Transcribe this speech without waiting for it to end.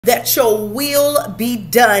that your will be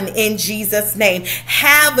done in Jesus' name.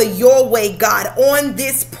 Have your way, God, on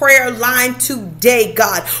this prayer line today,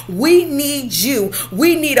 God. We need you.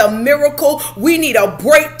 We need a miracle. We need a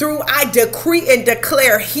breakthrough. I decree and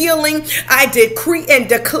declare healing. I decree and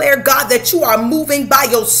declare, God, that you are moving by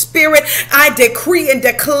your spirit. I decree and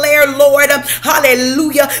declare, Lord,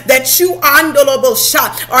 hallelujah, that you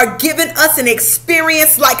are giving us an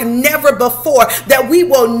experience like never before, that we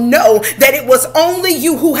will know that it was only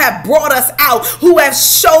you who have brought us out, who have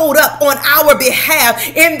showed up on our behalf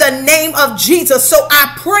in the name of Jesus. So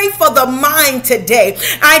I pray for the mind today.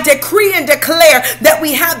 I decree and declare that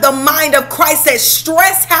we have the mind of Christ, that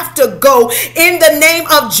stress have to go in the name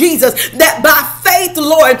of Jesus, that by faith,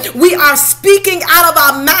 Lord, we are speaking out of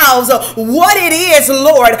our mouths what it is,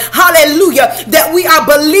 Lord, hallelujah, that we are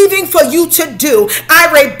believing for you to do. I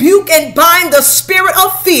rebuke and bind the spirit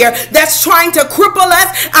of fear that's trying to cripple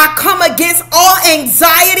us. I come against all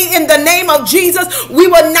anxiety in the name of Jesus. We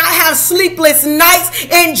will not have sleepless nights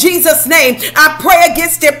in Jesus' name. I pray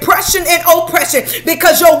against depression and oppression,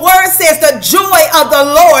 because your word says the joy of the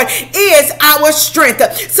Lord is our strength.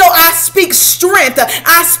 So I speak strength.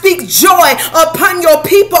 I speak joy upon your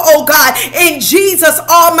people, oh God, in Jesus'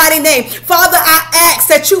 almighty name. Father, I ask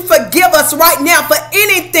that you forgive us right now for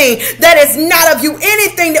anything that is not of you,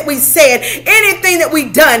 anything that we said, anything that we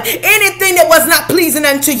done, anything that was not pleasing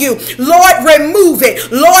unto you. Lord, remove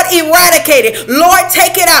it. Lord, eradicate it. Lord,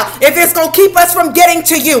 take it out. If it's going to keep us from getting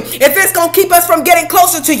to you, if it's going to keep us from getting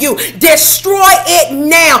closer to you, destroy it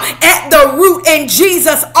now at the root in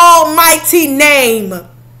Jesus' almighty name.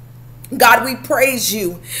 God, we praise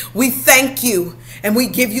you. We thank you. And we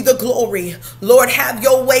give you the glory. Lord, have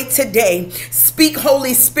your way today. Speak,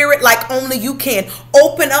 Holy Spirit, like only you can.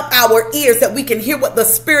 Open up our ears that we can hear what the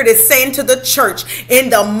Spirit is saying to the church.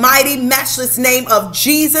 In the mighty, matchless name of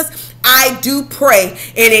Jesus, I do pray.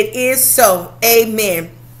 And it is so.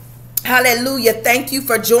 Amen. Hallelujah. Thank you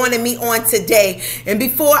for joining me on today. And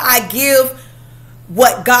before I give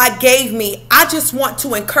what God gave me, I just want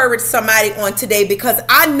to encourage somebody on today, because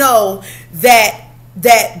I know that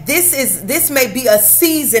this may be a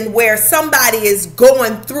season where somebody is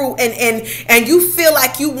going through and you feel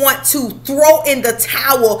like you want to throw in the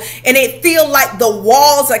towel, and it feel like the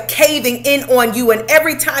walls are caving in on you, and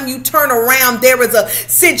every time you turn around there is a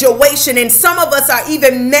situation. And some of us are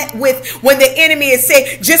even met with, when the enemy is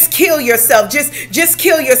saying, just kill yourself, just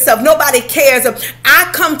kill yourself, nobody cares. I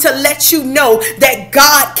come to let you know that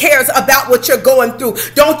God cares about what you're going through.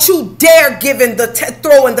 Don't you dare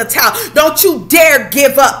throw in the towel. Don't you dare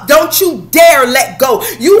give up. Don't you dare let go.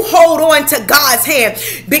 You hold on to God's hand,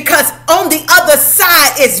 because on the other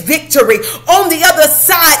side is victory. On the other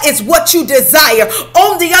side is what you desire.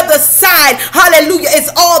 On the other side, hallelujah,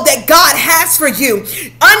 is all that God has for you.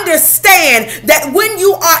 Understand that when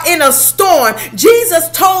you are in a storm, Jesus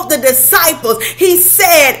told the disciples, he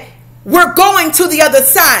said, we're going to the other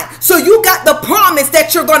side. So you got the promise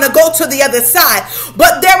that you're going to go to the other side.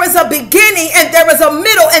 But there is a beginning, and there is a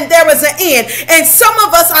middle, and there is an end. And some of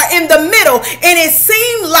us are in the middle, and it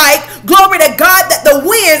seems like, glory to God, that the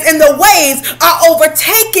winds and the waves are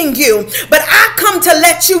overtaking you. But I come to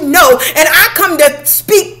let you know, and I come to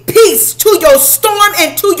speak peace to your storm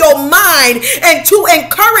and to your mind, and to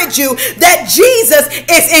encourage you that Jesus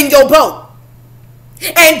is in your boat.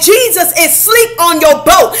 And Jesus is asleep on your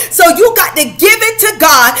boat. So you got to give it to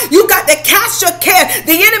God. You got to cast your care.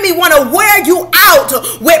 The enemy want to wear you out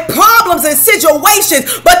with problems and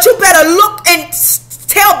situations, but you better look and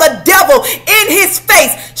tell the devil in his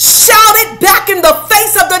face, shout it back in the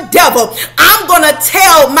face of the devil, I'm going to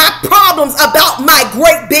tell my problems about my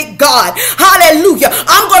great big God. Hallelujah.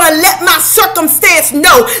 I'm going to let my circumstance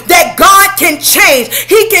know that God can change.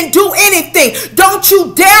 He can do anything. Don't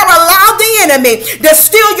you dare allow the enemy to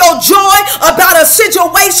steal your joy about a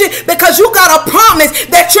situation, because you got a promise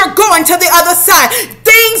that you're going to the other side.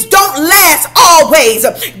 Things don't last always.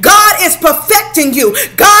 God is perfecting you.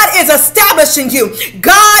 God is establishing you.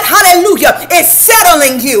 God, hallelujah, is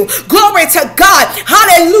settling you. Glory to God.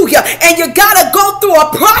 Hallelujah. And you got to go through a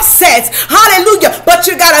process. Hallelujah. But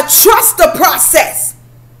you got to trust the process.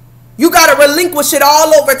 You got to relinquish it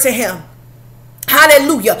all over to him.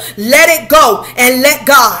 Hallelujah. Let it go and let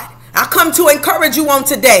God. I come to encourage you on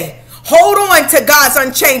today. Hold on to God's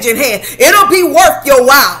unchanging hand. It'll be worth your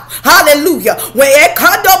while. Hallelujah. When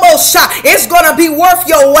it's going to be worth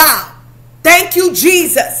your while. Thank you,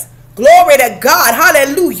 Jesus. Glory to God.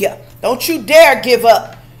 Hallelujah. Don't you dare give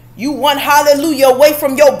up. You one hallelujah away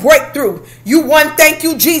from your breakthrough. You one thank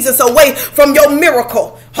you, Jesus, away from your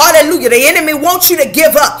miracle. Hallelujah. The enemy wants you to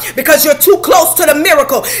give up because you're too close to the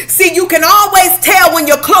miracle. See, you can always tell when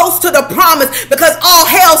you're close to the promise because all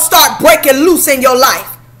hell start breaking loose in your life.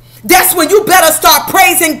 That's when you better start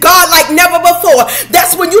praising God like never before.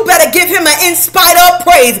 That's when you better give him an in spite of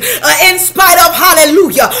praise, in spite of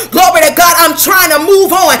hallelujah. Glory to God. I'm trying to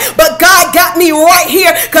move on, but God got me right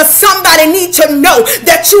here because somebody needs to know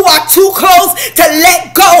that you are too close to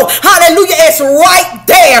let go. Hallelujah. It's right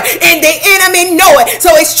there and the enemy know it.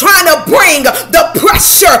 So he's trying to bring the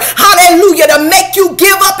pressure, hallelujah, to make you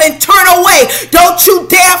give up and turn away. Don't you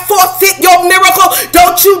dare forfeit your miracle.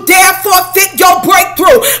 Don't you dare forfeit your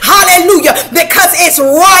breakthrough. Hallelujah. Because it's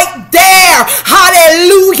right there.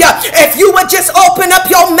 Hallelujah. If you would just open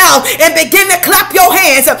up your mouth and begin to clap your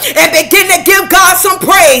hands and begin to give God some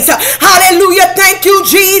praise. Hallelujah. Thank you,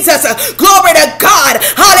 Jesus. Glory to God.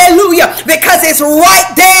 Hallelujah. Because it's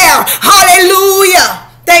right there.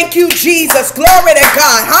 Hallelujah. Thank you, Jesus. Glory to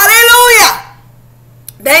God. Hallelujah.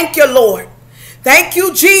 Thank you, Lord. Thank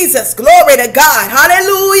you, Jesus. Glory to God.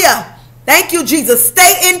 Hallelujah. Thank you, Jesus.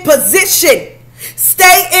 Stay in position.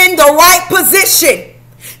 Stay in the right position.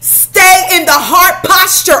 Stay in the heart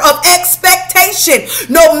posture of expectation.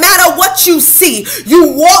 No matter what you see,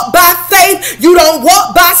 you walk by faith. You don't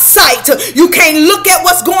walk by sight. You can't look at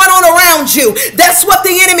what's going on around you. That's what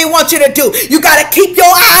the enemy wants you to do. You got to keep your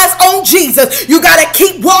eyes on Jesus. You got to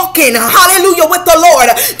keep walking, hallelujah, with the Lord.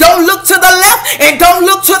 Don't look to the left and don't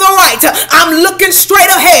look to the right. I'm looking straight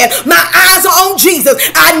ahead. My eyes are on Jesus.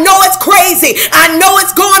 I know it's crazy. I know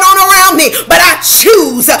it's going on around me, but I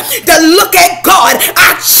choose to look at God.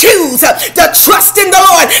 I choose to trust in the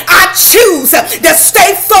Lord. I choose to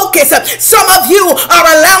stay focused. Some of you are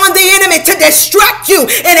allowing the enemy to distract you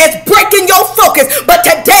and it's breaking your focus. But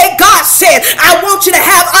today God said, I want you to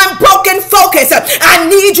have unbroken focus. I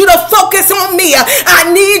need you to focus on me.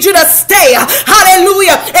 I need you to stay,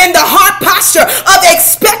 hallelujah, in the heart posture of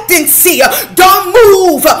expectancy. Don't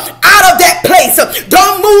move out of that place.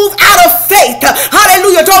 Don't move out of faith.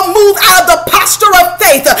 Hallelujah. Don't move out of the posture of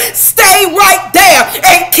faith. Stay right there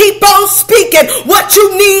and keep on speaking what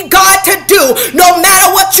you need God to do. No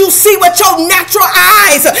matter what you see with your natural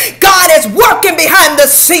eyes, God is working behind the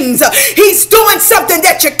scenes. He's doing something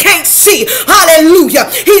that you can't see. Hallelujah.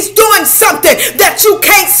 He's doing something that you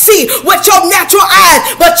can't see with your natural eyes,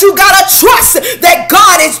 but you gotta trust that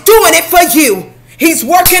God is doing it for you. He's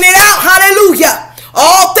working it out. Hallelujah.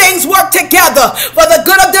 All things work together for the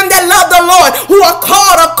good of them that love the Lord, who are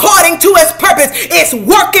called according to his purpose. It's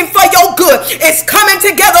working for your good. It's coming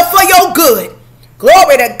together for your good.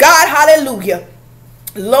 Glory to God. Hallelujah.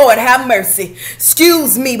 Lord have mercy.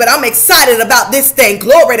 Excuse me, but I'm excited about this thing.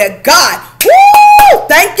 Glory to God. Woo!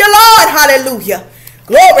 Thank you, Lord. Hallelujah.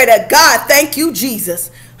 Glory to God. Thank you,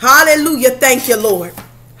 Jesus. Hallelujah. Thank you, Lord.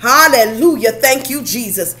 Hallelujah. Thank you,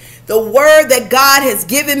 Jesus. The word that God has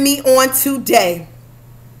given me on today.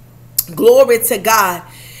 Glory to God.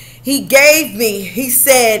 He gave me, he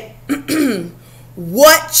said,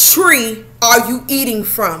 what tree are you eating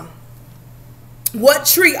from? What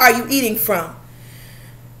tree are you eating from?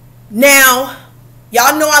 Now,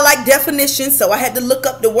 y'all know I like definitions, so I had to look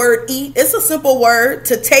up the word eat. It's a simple word,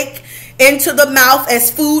 to take into the mouth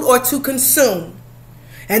as food or to consume.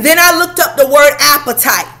 And then I looked up the word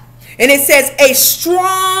appetite, and it says a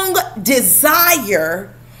strong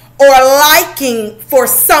desire or liking for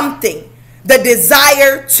something, the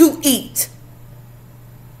desire to eat.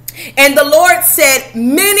 And the Lord said,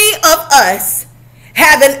 many of us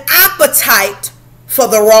have an appetite for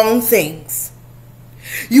the wrong things.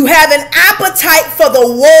 You have an appetite for the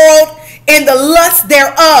world and the lust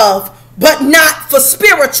thereof, but not for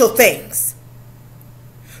spiritual things.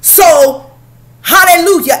 So,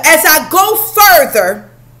 hallelujah, as I go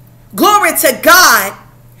further, glory to God,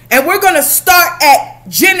 and we're going to start at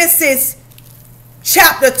Genesis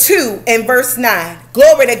chapter 2 and verse 9.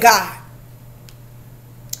 Glory to God.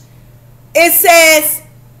 It says,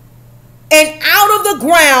 and out of the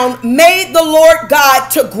ground made the Lord God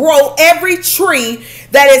to grow every tree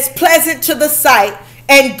that is pleasant to the sight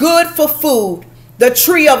and good for food, the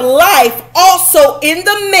tree of life also in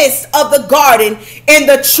the midst of the garden, and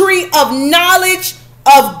the tree of knowledge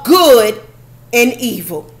of good and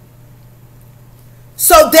evil.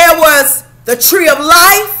 So there was the tree of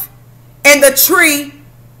life and the tree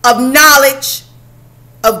of knowledge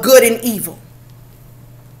of good and evil.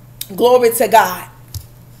 Glory to God.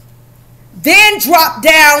 Then drop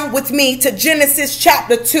down with me to Genesis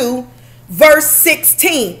chapter 2, verse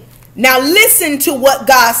 16. Now listen to what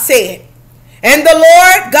God said. And the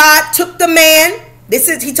Lord God took the man,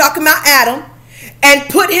 he talking about Adam, and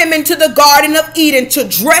put him into the Garden of Eden to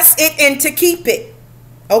dress it and to keep it.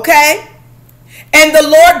 Okay? And the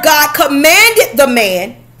Lord God commanded the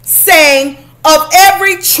man, saying, of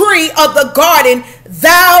every tree of the garden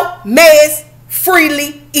thou mayest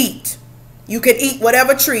freely eat. You can eat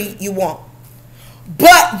whatever tree you want.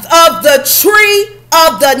 But of the tree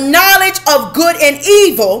of the knowledge of good and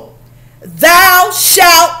evil, thou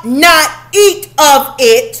shalt not eat of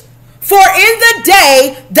it, for in the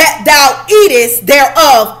day that thou eatest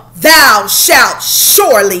thereof, thou shalt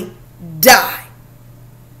surely die.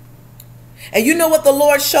 And you know what the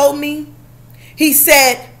Lord showed me? He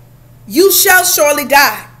said, you shall surely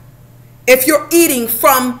die if you're eating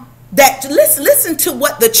from that. Listen to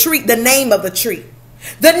what the name of the tree.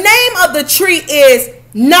 The name of the tree is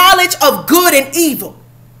knowledge of good and evil.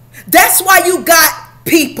 That's why you got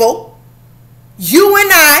people, you and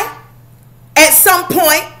I, at some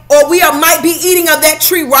point, or we might be eating of that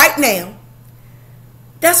tree right now.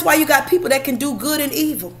 That's why you got people that can do good and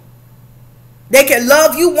evil. They can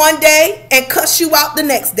love you one day and cuss you out the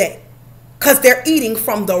next day because they're eating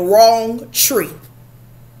from the wrong tree.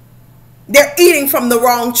 They're eating from the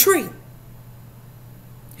wrong tree.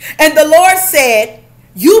 And the Lord said,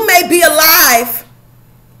 you may be alive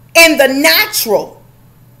in the natural,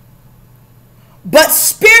 but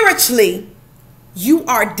spiritually, you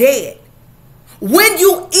are dead. When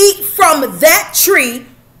you eat from that tree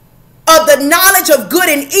of the knowledge of good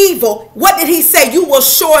and evil, what did he say? You will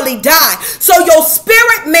surely die. So your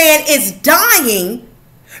spirit man is dying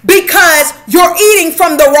because you're eating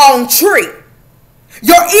from the wrong tree.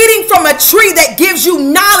 You're eating from a tree that gives you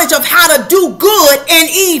knowledge of how to do good and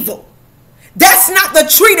evil. That's not the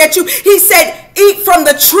tree that he said, eat from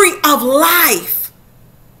the tree of life.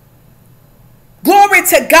 Glory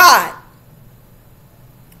to God.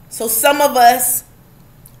 So some of us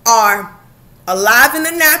are alive in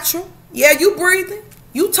the natural. Yeah, you breathing,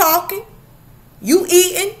 you talking, you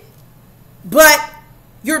eating, but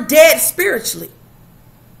you're dead spiritually.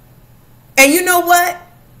 And you know what?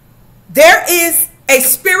 There is a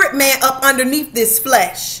spirit man up underneath this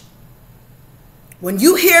flesh. When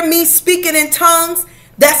you hear me speaking in tongues,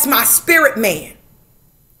 that's my spirit man.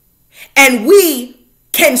 And we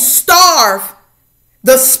can starve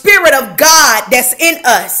the Spirit of God that's in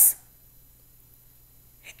us,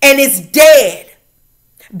 and it's dead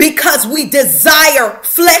because we desire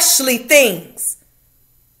fleshly things.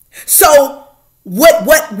 So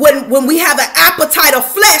when we have an appetite of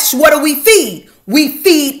flesh, what do we feed? We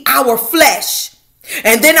feed our flesh.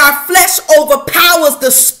 And then our flesh overpowers the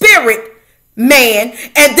spirit man,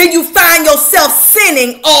 and then you find yourself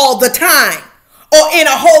sinning all the time or in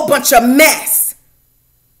a whole bunch of mess.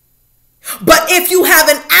 But if you have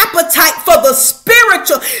an appetite for the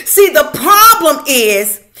spiritual, see, the problem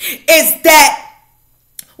is that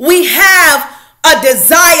we have a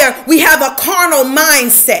desire, we have a carnal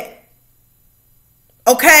mindset.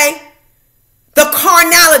 Okay? The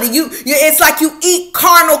carnality, it's like you eat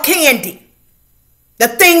carnal candy, the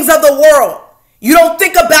things of the world. You don't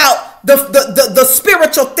think about the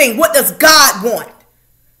spiritual thing. What does God want?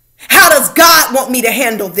 How does God want me to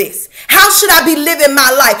handle this? How should I be living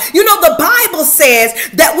my life? You know, the Bible says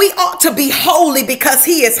that we ought to be holy because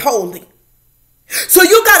he is holy. So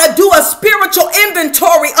you got to do a spiritual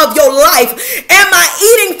inventory of your life. Am I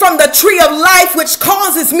eating from the tree of life, which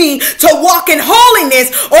causes me to walk in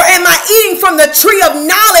holiness? Or am I eating from the tree of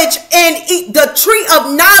knowledge and eat the tree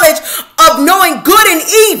of knowledge of knowing good and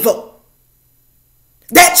evil?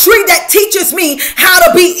 That tree that teaches me how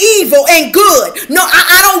to be evil and good. No,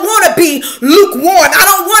 I don't want to be lukewarm. I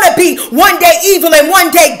don't want to be one day evil and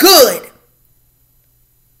one day good.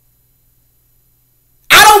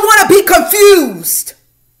 I don't want to be confused.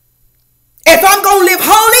 If I'm going to live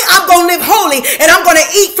holy, I'm going to live holy. And I'm going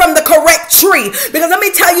to eat from the correct tree. Because let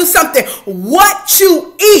me tell you something. What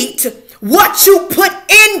you eat, what you put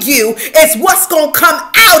in you is what's going to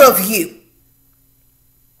come out of you.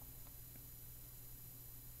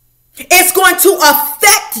 It's going to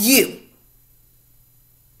affect you.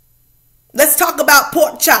 Let's talk about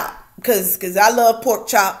pork chop, because I love pork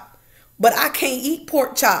chop, but I can't eat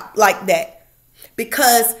pork chop like that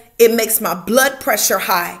because it makes my blood pressure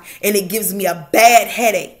high and it gives me a bad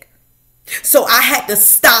headache. So I had to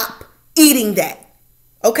stop eating that.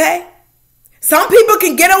 Okay? Some people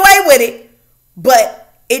can get away with it,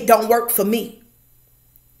 but it don't work for me.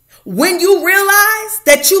 When you realize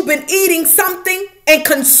that you've been eating something and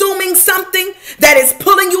consuming something that is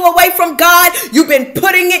pulling you away from God, you've been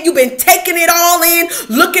taking it all in,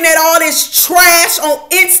 looking at all this trash on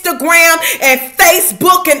Instagram and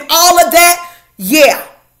Facebook and all of that. Yeah.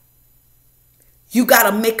 You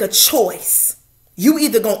got to make a choice. You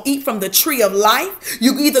either gonna eat from the tree of life.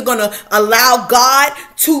 You either gonna allow God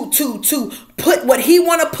to put what he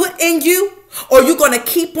want to put in you, or you're gonna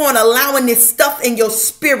keep on allowing this stuff in your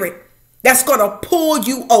spirit that's gonna pull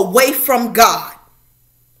you away from God.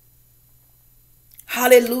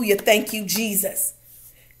 Hallelujah. Thank you, Jesus.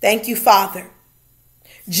 Thank you, Father.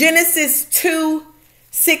 Genesis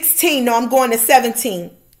 2:16. No, I'm going to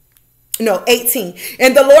 17. No, 18.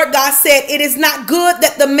 And the Lord God said, it is not good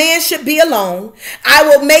that the man should be alone. I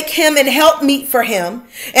will make him an helpmeet for him.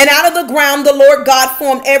 And out of the ground the Lord God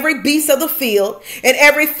formed every beast of the field and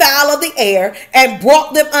every fowl of the air, and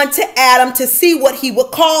brought them unto Adam to see what he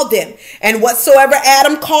would call them. And whatsoever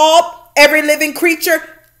Adam called every living creature,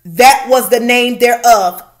 that was the name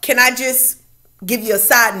thereof. Can I just give you a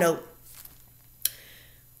side note?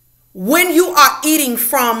 When you are eating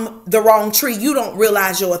from the wrong tree, you don't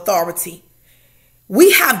realize your authority.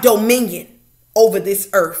 We have dominion over this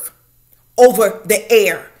earth, over the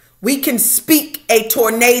air. We can speak a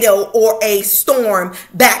tornado or a storm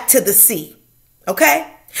back to the sea. Okay?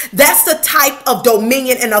 That's the type of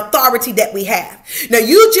dominion and authority that we have. Now,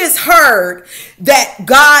 you just heard that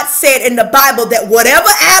God said in the Bible that whatever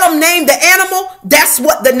Adam named the animal, that's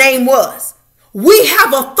what the name was. We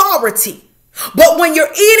have authority. But when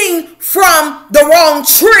you're eating from the wrong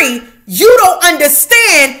tree, you don't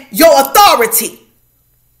understand your authority.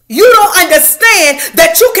 You don't understand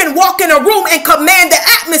that you can walk in a room and command the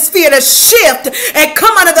atmosphere to shift and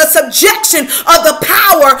come under the subjection of the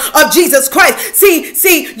power of Jesus Christ.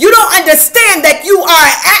 See, you don't understand that you are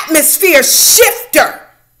an atmosphere shifter,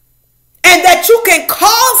 and that you can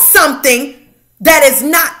cause something that is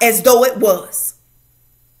not as though it was.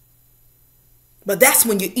 But that's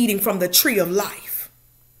when you're eating from the tree of life.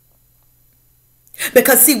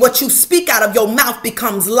 Because see, what you speak out of your mouth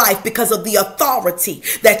becomes life because of the authority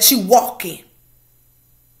that you walk in.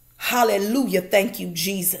 Hallelujah. Thank you,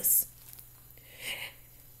 Jesus.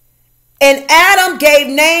 And Adam gave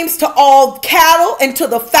names to all cattle and to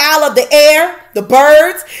the fowl of the air, the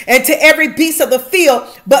birds, and to every beast of the field.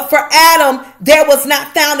 But for Adam, there was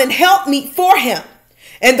not found an helpmeet for him.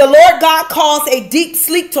 And the Lord God caused a deep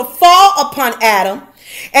sleep to fall upon Adam,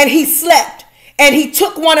 and he slept. And he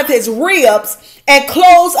took one of his ribs and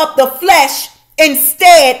closed up the flesh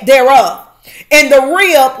instead thereof. And the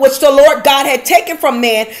rib which the Lord God had taken from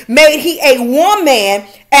man made he a woman,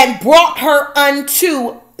 and brought her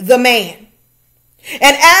unto the man.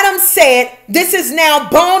 And Adam said, this is now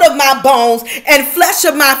bone of my bones and flesh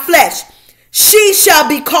of my flesh. She shall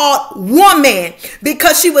be called woman,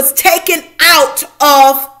 because she was taken out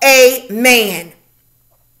of a man.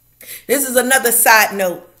 This is another side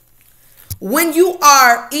note. When you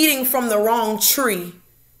are eating from the wrong tree,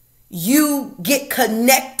 you get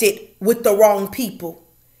connected with the wrong people.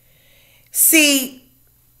 See,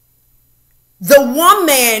 the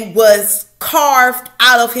woman was carved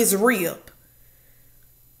out of his rib.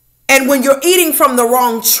 And when you're eating from the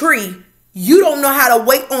wrong tree, you don't know how to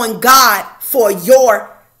wait on God for your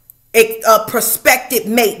prospective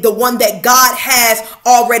mate, the one that God has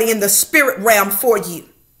already in the spirit realm for you.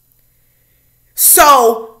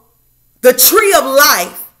 So the tree of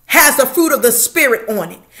life has the fruit of the spirit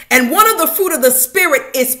on it. And one of the fruit of the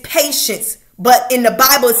spirit is patience. But in the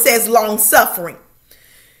Bible, it says long suffering.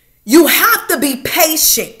 You have to be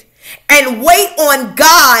patient and wait on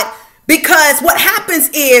God, because what happens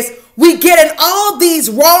is we get in all these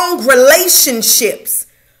wrong relationships.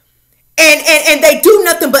 And they do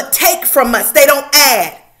nothing but take from us. They don't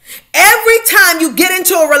add. Every time you get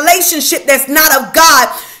into a relationship that's not of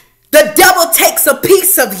God, the devil takes a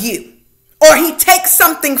piece of you, or he takes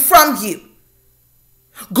something from you.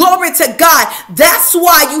 Glory to God. That's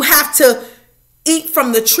why you have to eat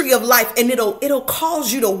from the tree of life, and it'll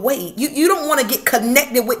cause you to wait. You don't want to get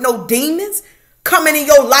connected with no demons coming in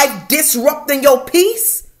your life, disrupting your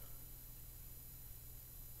peace.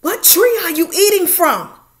 What tree are you eating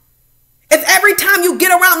from? If every time you get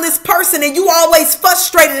around this person and you always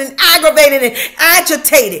frustrated and aggravated and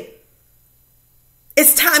agitated,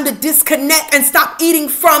 it's time to disconnect and stop eating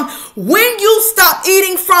from. When you stop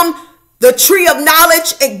eating from the tree of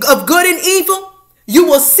knowledge of good and evil, you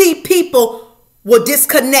will see people will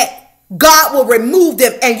disconnect. God will remove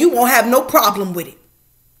them, and you won't have no problem with it.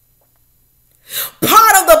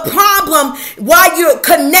 Part of the problem why you're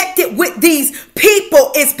connected with these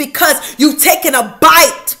people is because you've taken a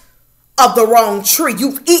bite of the wrong tree.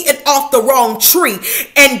 You've eaten off the wrong tree,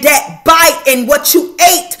 and that bite and what you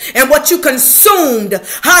ate and what you consumed,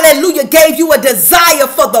 hallelujah, gave you a desire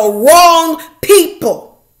for the wrong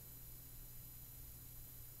people.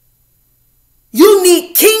 You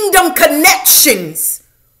need kingdom connections,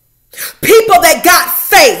 people that got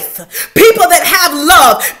faith, people that have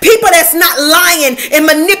love, people that's not lying and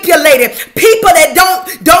manipulating, people that don't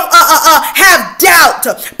have doubt,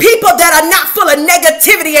 people that are not full of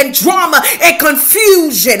negativity and drama and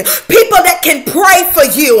confusion, people that can pray for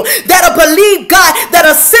you, that'll believe God,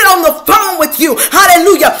 that'll sit on the phone with you,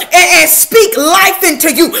 hallelujah, and speak life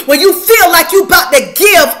into you when you feel like you about to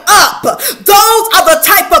give up. Those are the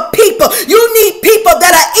type of people. You need people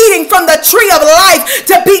that are eating from the tree of life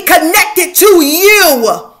to be connected to you.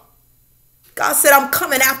 God said, I'm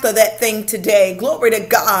coming after that thing today. Glory to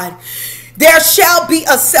God. There shall be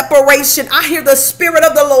a separation. I hear the Spirit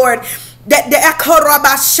of the Lord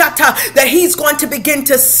that he's going to begin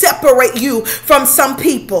to separate you from some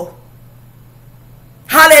people.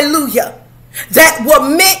 Hallelujah. That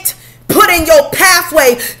were meant put in your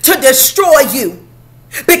pathway to destroy you.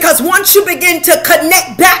 Because once you begin to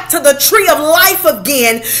connect back to the tree of life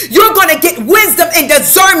again, you're going to get wisdom and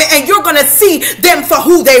discernment, and you're going to see them for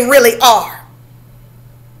who they really are.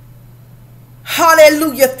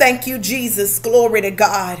 Hallelujah. Thank you, Jesus. Glory to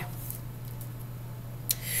God.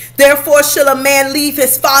 Therefore shall a man leave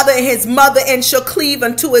his father and his mother, and shall cleave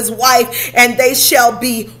unto his wife, and they shall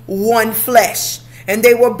be one flesh. And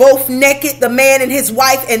they were both naked, the man and his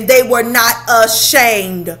wife, and they were not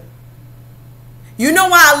ashamed. You know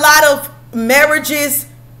why a lot of marriages,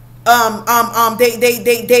 they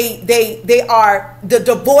are, the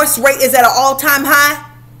divorce rate is at an all-time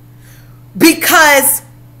high? Because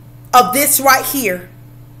of this right here.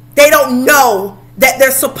 They don't know that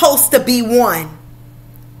they're supposed to be one.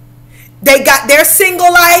 They got their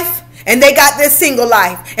single life and they got their single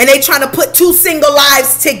life, and they trying to put two single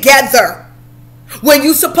lives together when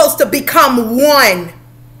you're supposed to become one.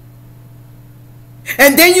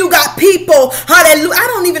 And then you got people, hallelujah, I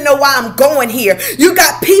don't even know why I'm going here. You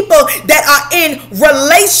got people that are in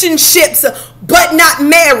relationships but not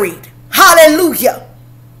married. Hallelujah.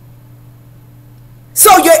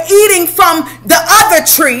 So you're eating from the other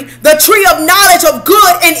tree, the tree of knowledge of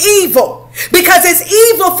good and evil. Because it's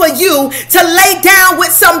evil for you to lay down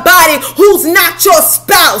with somebody who's not your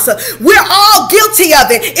spouse. We're all guilty of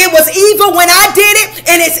it. It was evil when I did it,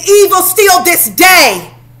 and it's evil still this day.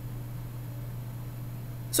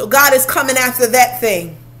 So God is coming after that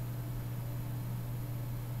thing.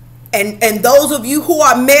 And those of you who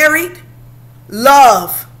are married,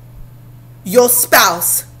 love your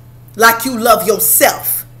spouse like you love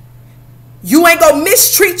yourself. You ain't gonna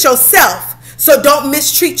mistreat yourself, so don't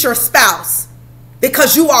mistreat your spouse,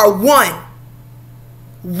 because you are one.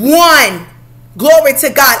 One. Glory to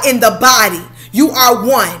God in the body. You are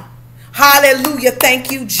one. Hallelujah. Thank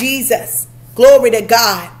you, Jesus. Glory to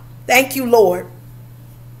God. Thank you, Lord.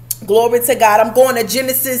 Glory to God. I'm going to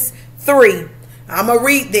Genesis 3. I'm going to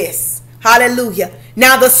read this. Hallelujah.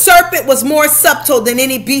 Now the serpent was more subtle than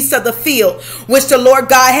any beast of the field, which the Lord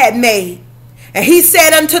God had made. And he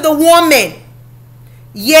said unto the woman,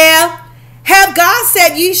 yeah, have God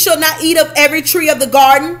said ye shall not eat of every tree of the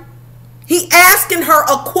garden? He asking her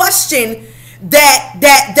a question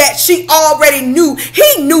that she already knew.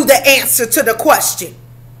 He knew the answer to the question.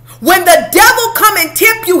 When the devil come and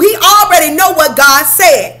tempt you, he already know what God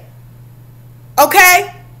said.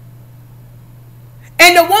 Okay?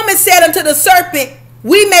 And the woman said unto the serpent,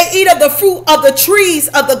 we may eat of the fruit of the trees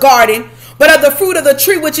of the garden, but of the fruit of the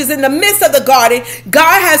tree which is in the midst of the garden,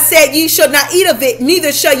 God has said ye shall not eat of it,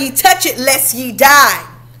 neither shall ye touch it, lest ye die.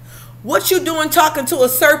 What you doing talking to a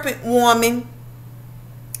serpent, woman?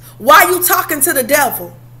 Why you talking to the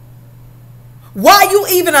devil? Why you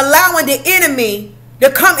even allowing the enemy to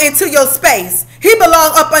come into your space? He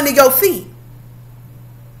belong up under your feet.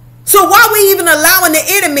 So why we even allowing the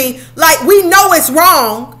enemy, like we know it's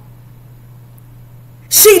wrong?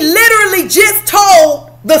 She literally just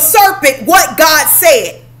told the serpent what God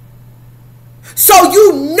said. So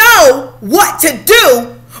you know what to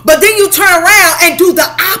do, but then you turn around and do the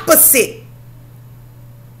opposite.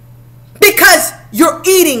 Because you're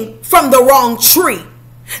eating from the wrong tree.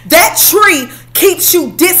 That tree keeps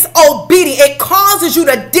you disobedient. It causes you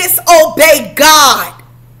to disobey God.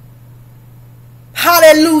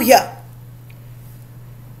 Hallelujah.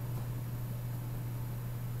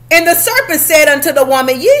 And the serpent said unto the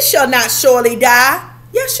woman, ye shall not surely die.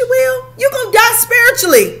 Yes, you will. You're going to die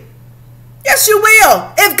spiritually. Yes, you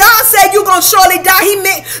will. If God said you're going to surely die, he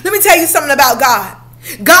meant, let me tell you something about God.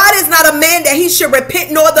 God is not a man that he should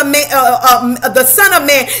repent, nor the son of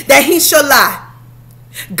man that he should lie.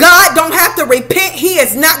 God don't have to repent. He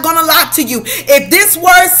is not going to lie to you. If this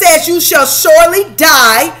word says you shall surely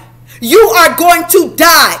die, you are going to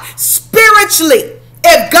die spiritually.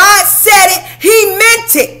 If God said it, he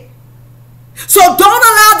meant it. So don't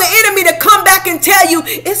allow the enemy to come back and tell you,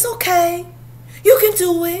 it's okay. You can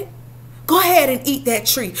do it. Go ahead and eat that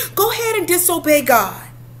tree. Go ahead and disobey God.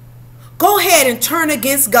 Go ahead and turn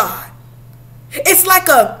against God. It's like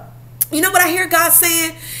you know what I hear God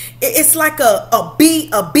saying? It's like a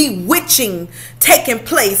bewitching taking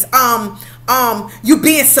place. You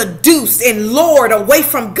being seduced and lured away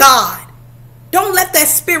from God. Don't let that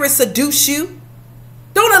spirit seduce you.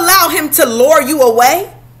 Don't allow him to lure you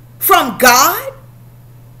away from God.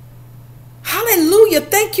 Hallelujah.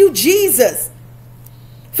 Thank you, Jesus.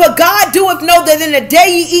 For God doeth know that in the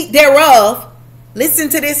day ye eat thereof, listen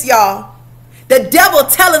to this, y'all, the devil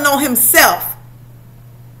telling on himself,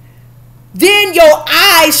 then your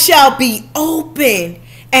eyes shall be open,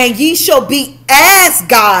 and ye shall be as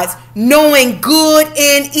gods, knowing good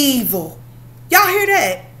and evil. Y'all hear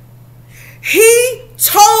that? He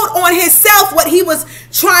told on himself what he was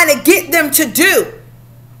trying to get them to do.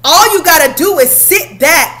 All you got to do is sit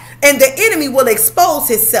back, and the enemy will expose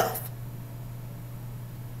himself.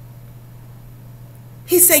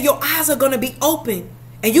 He said your eyes are going to be open,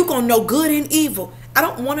 and you're going to know good and evil. I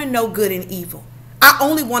don't want to know good and evil. I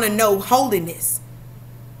only want to know holiness.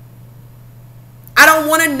 I don't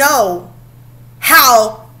want to know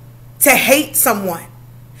how to hate someone.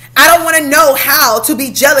 I don't want to know how to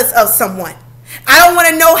be jealous of someone. I don't want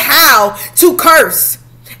to know how to curse.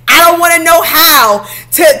 I don't want to know how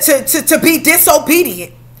to be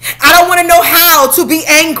disobedient. I don't want to know how to be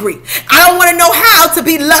angry. I don't want to know how to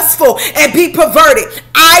be lustful and be perverted.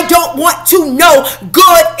 I don't want to know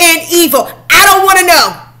good and evil. I don't want to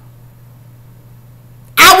know.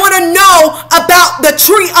 I want to know about the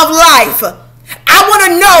tree of life. I want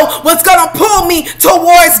to know what's going to pull me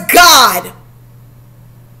towards God.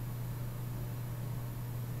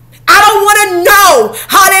 I don't want to know,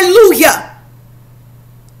 hallelujah,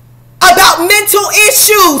 about mental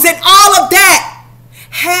issues and all of that.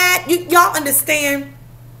 Y'all understand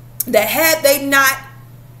that had they not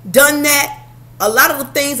done that, a lot of the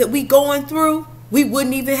things that we going through, we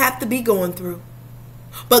wouldn't even have to be going through.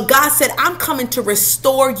 But God said, I'm coming to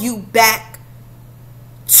restore you back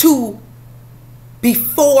to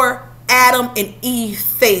before Adam and Eve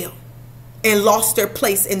fell and lost their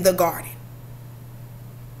place in the garden.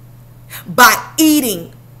 By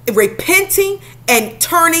eating, repenting, and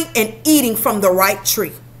turning and eating from the right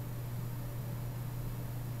tree.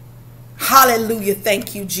 Hallelujah.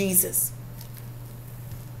 Thank you, Jesus.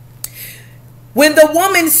 When the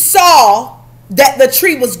woman saw that the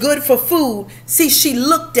tree was good for food, see, she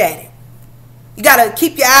looked at it. You got to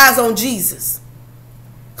keep your eyes on Jesus.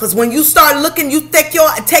 Because when you start looking, you take your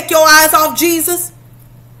eyes off Jesus,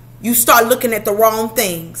 you start looking at the wrong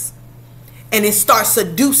things. And it starts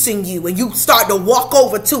seducing you, and you start to walk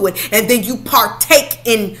over to it, and then you partake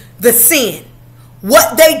in the sin.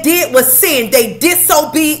 What they did was sin. They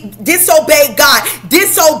disobeyed God.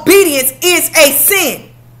 Disobedience is a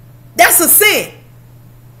sin. That's a sin.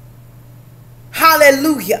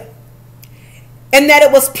 Hallelujah. And that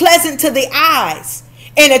it was pleasant to the eyes,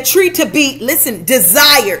 and a tree to be, listen,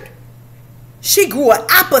 desired. She grew an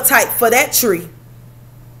appetite for that tree.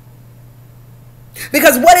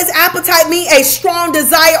 Because what does appetite mean? A strong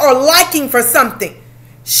desire or liking for something.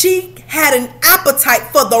 She had an appetite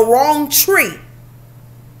for the wrong tree.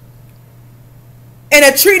 And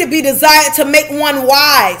a tree to be desired to make one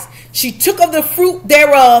wise. She took of the fruit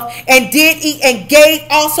thereof and did eat, and gave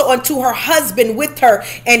also unto her husband with her,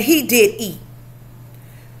 and he did eat.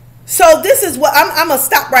 So this is what I'm going to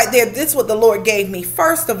stop right there. This is what the Lord gave me.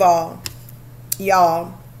 First of all,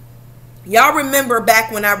 y'all remember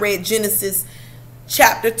back when I read Genesis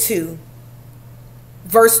chapter 2,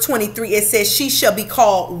 verse 23, it says she shall be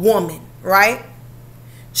called woman, right?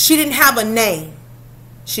 She didn't have a name.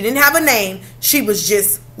 She didn't have a name. She was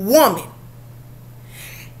just woman.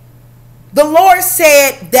 The Lord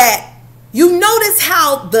said that, you notice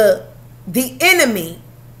how the enemy,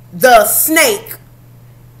 the snake,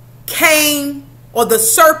 came, or the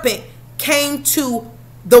serpent came to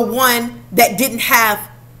the one that didn't have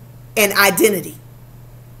an identity.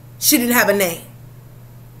 She didn't have a name.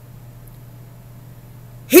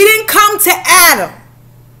 He didn't come to Adam.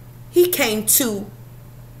 He came to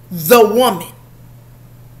the woman.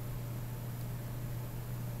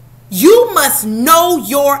 You must know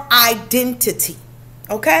your identity.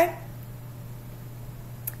 Okay?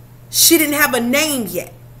 She didn't have a name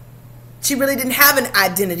yet. She really didn't have an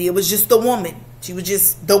identity. It was just the woman. She was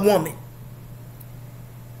just the woman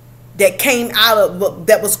that came out of,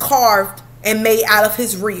 that was carved and made out of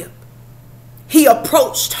his rib. He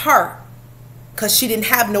approached her because she didn't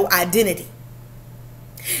have no identity.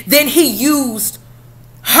 Then he used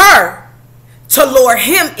her to lure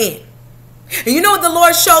him in. And you know what the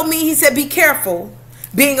Lord showed me? He said, be careful,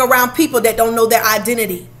 being around people that don't know their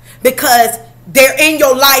identity, because they're in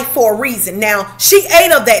your life for a reason. Now, she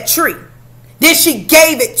ate of that tree. Then she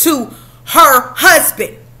gave it to her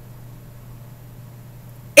husband.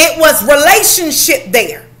 It was relationship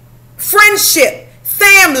there, friendship,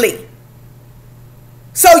 family.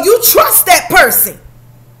 So you trust that person.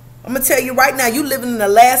 I'm going to tell you right now, you living in the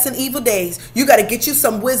last and evil days. You got to get you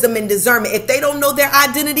some wisdom and discernment. If they don't know their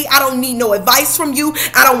identity, I don't need no advice from you.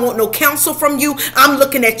 I don't want no counsel from you. I'm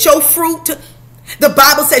looking at your fruit. The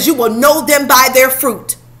Bible says you will know them by their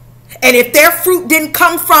fruit. And if their fruit didn't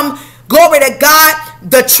come from, glory to God,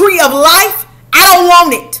 the tree of life, I don't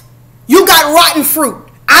want it. You got rotten fruit.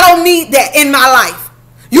 I don't need that in my life.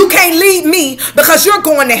 You can't lead me because you're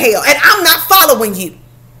going to hell and I'm not following you.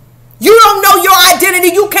 You don't know your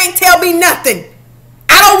identity. You can't tell me nothing.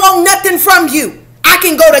 I don't want nothing from you. I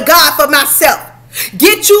can go to God for myself.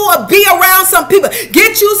 Get you or be around some people.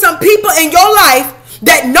 Get you some people in your life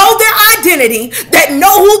that know their identity, that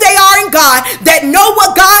know who they are in God, that know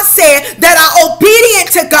what God said, that are obedient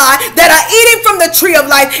to God, that are eating from the tree of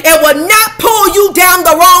life and will not pull you down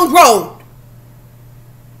the wrong road.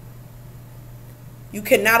 You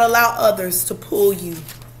cannot allow others to pull you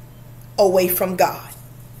away from God.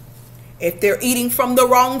 If they're eating from the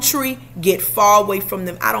wrong tree, get far away from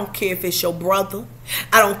them. I don't care if it's your brother.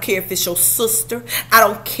 I don't care if it's your sister. I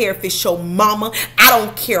don't care if it's your mama. I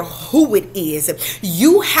don't care who it is.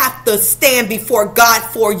 You have to stand before God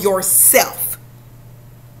for yourself.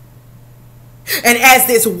 And as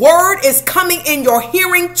this word is coming in your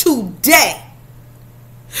hearing today,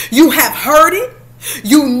 you have heard it.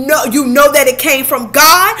 You know that it came from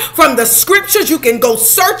God, from the scriptures. You can go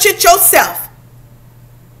search it yourself.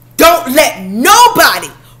 Don't let nobody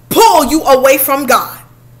pull you away from God.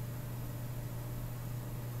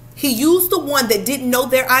 He used the one that didn't know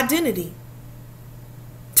their identity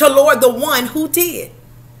to lure the one who did.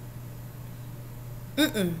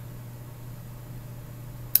 We're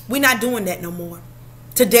not doing that no more.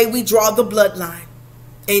 Today we draw the bloodline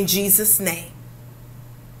in Jesus' name.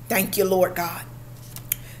 Thank you, Lord God.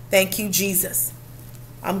 Thank you, Jesus.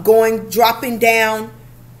 I'm dropping down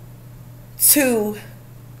to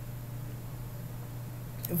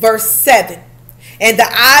verse 7. And the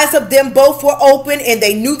eyes of them both were open, and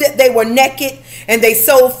they knew that they were naked, and they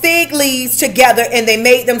sewed fig leaves together, and they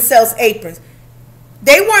made themselves aprons.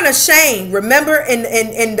 They weren't ashamed. Remember in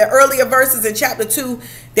the earlier verses in chapter 2,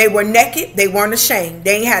 they were naked. They weren't ashamed.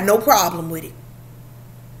 They ain't had no problem with it.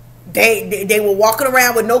 They were walking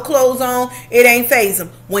around with no clothes on. It ain't faze them.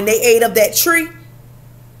 When they ate of that tree,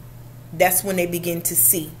 that's when they begin to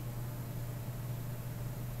see.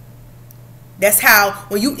 That's how,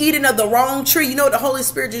 when you eating of the wrong tree, you know what the Holy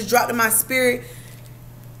Spirit just dropped in my spirit?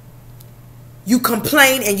 You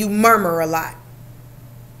complain and you murmur a lot.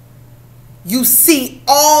 You see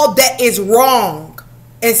all that is wrong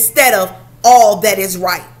instead of all that is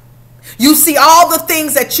right. You see all the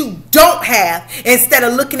things that you don't have instead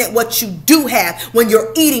of looking at what you do have when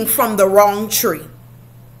you're eating from the wrong tree.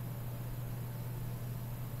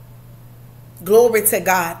 Glory to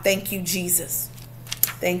God. Thank you, Jesus.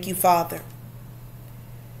 Thank you, Father.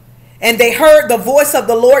 And they heard the voice of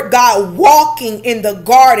the Lord God walking in the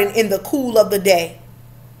garden in the cool of the day.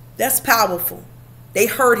 That's powerful. They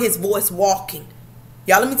heard his voice walking.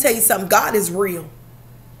 Y'all, let me tell you something. God is real.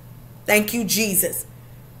 Thank you, Jesus.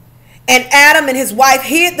 And Adam and his wife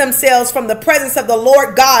hid themselves from the presence of the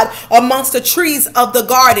Lord God amongst the trees of the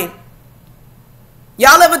garden.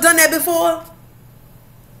 Y'all ever done that before?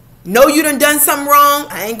 Know you done something wrong?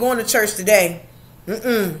 I ain't going to church today.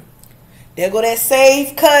 There go that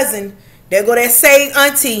saved cousin. There go that saved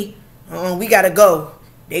auntie. We gotta go.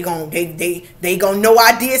 They gonna know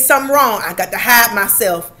I did something wrong. I got to hide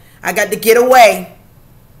myself. I got to get away.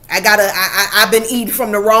 I've been eating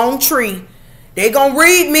from the wrong tree. They gonna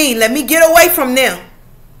read me. Let me get away from them.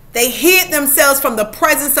 They hid themselves from the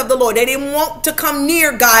presence of the Lord. They didn't want to come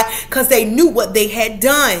near God because they knew what they had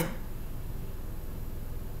done.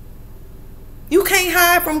 You can't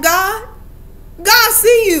hide from God. God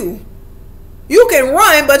see you. You can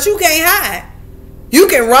run, but you can't hide. You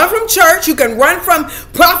can run from church. You can run from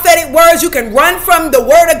prophetic words. You can run from the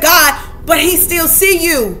word of God, but he still see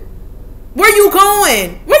you. Where you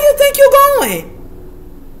going? Where you think you going?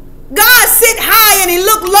 God sit high and he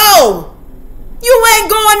look low. You ain't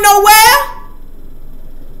going nowhere.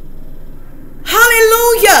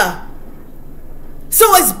 Hallelujah.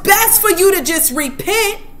 So it's best for you to just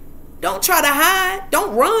repent. Don't try to hide.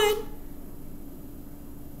 Don't run.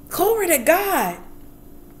 Glory to God.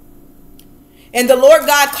 And the Lord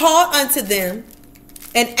God called unto them,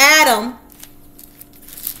 and Adam,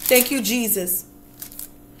 thank you, Jesus,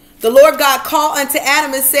 The Lord God called unto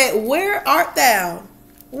Adam and said, where art thou?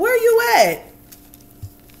 Where you at?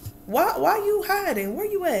 Why you hiding? Where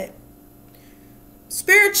you at?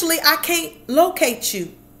 Spiritually, I can't locate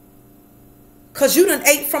you. Because you done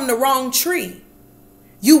ate from the wrong tree.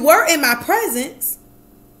 You were in my presence.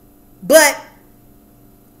 But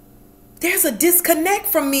there's a disconnect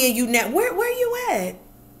from me and you now. Where you at?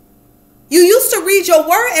 You used to read your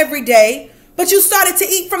word every day, but you started to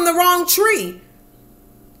eat from the wrong tree.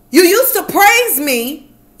 You used to praise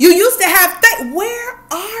me. You used to have faith. Where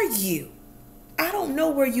are you? I don't know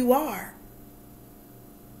where you are.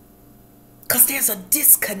 Because there's a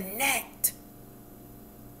disconnect.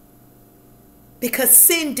 Because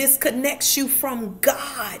sin disconnects you from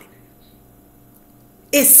God.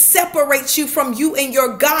 It separates you from you and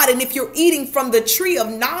your God. And if you're eating from the tree of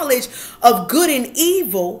knowledge of good and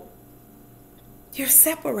evil, you're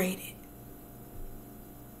separated.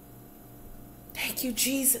 Thank you,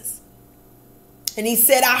 Jesus. And he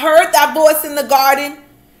said, I heard thy voice in the garden.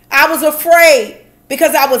 I was afraid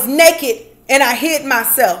because I was naked and I hid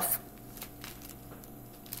myself.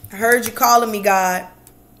 I heard you calling me, God.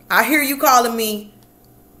 I hear you calling me,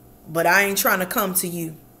 but I ain't trying to come to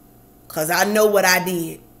you because I know what I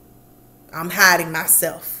did. I'm hiding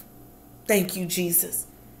myself. Thank you, Jesus.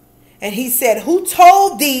 And he said, who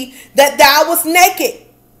told thee that thou was naked?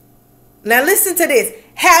 Now listen to this.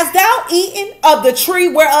 Hast thou eaten of the tree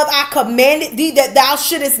whereof I commanded thee that thou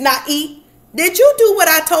shouldest not eat? Did you do what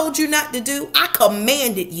I told you not to do? I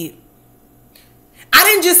commanded you. I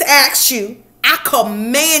didn't just ask you. I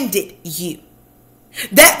commanded you.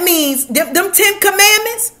 That means them 10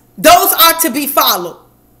 commandments, those are to be followed.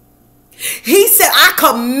 He said, I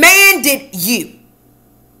commanded you.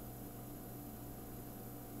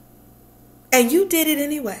 And you did it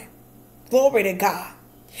anyway. Glory to God.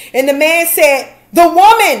 And the man said, the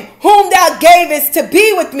woman whom thou gavest to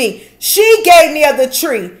be with me, she gave me of the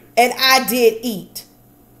tree, and I did eat.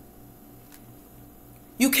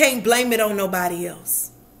 You can't blame it on nobody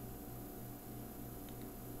else.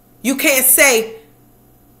 You can't say,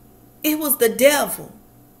 it was the devil.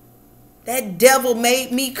 That devil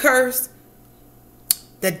made me curse.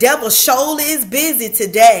 The devil surely is busy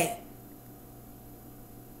today.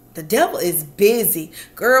 The devil is busy.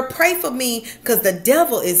 Girl, pray for me because the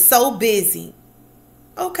devil is so busy.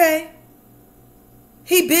 Okay.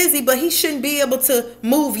 He busy, but he shouldn't be able to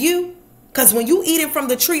move you. Because when you eating from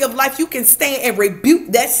the tree of life, you can stand and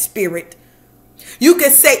rebuke that spirit. You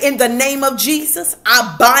can say, in the name of Jesus,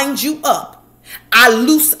 I bind you up. I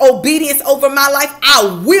loose obedience over my life.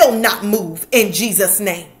 I will not move in Jesus'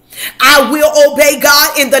 name. I will obey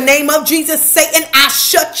God in the name of Jesus. Satan, I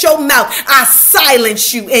shut your mouth. I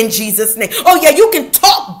silence you in Jesus' name. Oh yeah, you can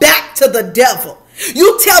talk back to the devil.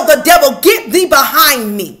 You tell the devil, get thee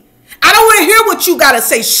behind me. I don't want to hear what you got to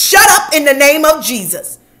say. Shut up in the name of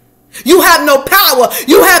Jesus. You have no power.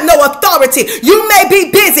 You have no authority. You may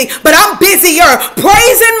be busy, but I'm busier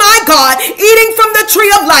praising my God, eating from the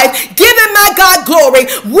tree of life, giving my God glory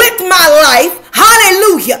with my life.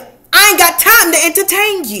 Hallelujah. I ain't got time to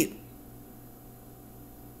entertain you.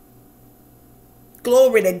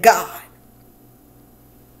 Glory to God.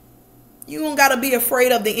 You don't got to be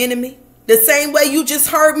afraid of the enemy. The same way you just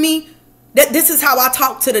heard me, that this is how I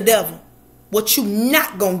talk to the devil. What you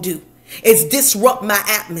not going to do is disrupt my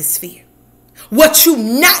atmosphere. What you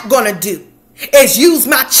not going to do is use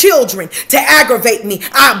my children to aggravate me.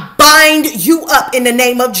 I bind you up in the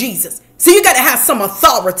name of Jesus. See, you got to have some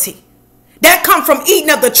authority. That come from eating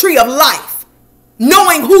of the tree of life,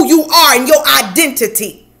 knowing who you are and your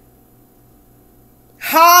identity.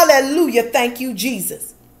 Hallelujah. Thank you,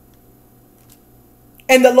 Jesus.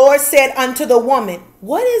 And the Lord said unto the woman,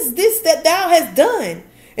 what is this that thou hast done?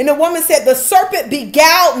 And the woman said, the serpent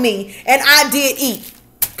beguiled me and I did eat.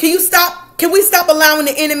 Can you stop? Can we stop allowing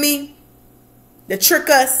the enemy to trick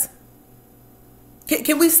us?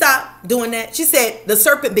 Can we stop doing that? She said, the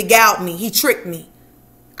serpent beguiled me. He tricked me.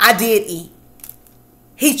 I did eat.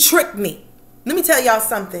 He tricked me. Let me tell y'all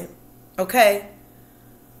something, okay?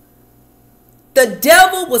 The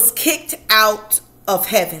devil was kicked out of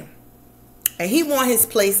heaven, and he want his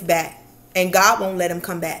place back, and God won't let him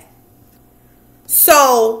come back.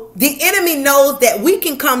 So the enemy knows that we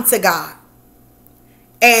can come to God,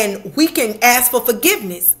 and we can ask for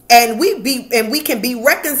forgiveness, and we can be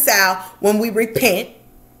reconciled when we repent.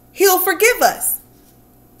 He'll forgive us.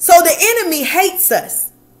 So the enemy hates us.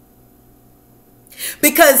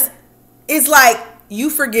 Because it's like,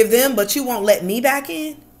 you forgive them, but you won't let me back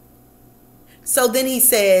in. So then he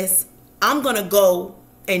says, I'm going to go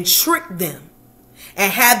and trick them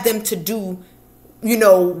and have them to do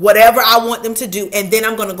whatever I want them to do. And then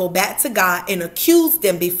I'm going to go back to God and accuse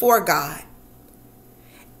them before God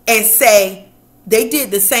and say, they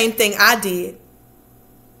did the same thing I did.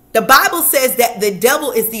 The Bible says that the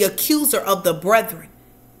devil is the accuser of the brethren.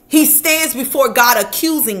 He stands before God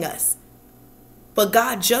accusing us. But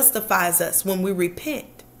God justifies us when we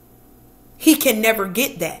repent. He can never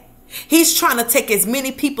get that. He's trying to take as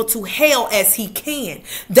many people to hell as he can.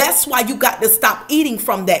 That's why you got to stop eating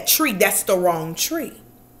from that tree. That's the wrong tree.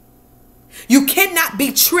 You cannot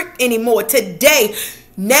be tricked anymore. Today,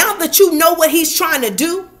 now that you know what he's trying to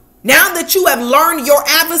do, now that you have learned your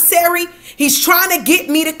adversary, he's trying to get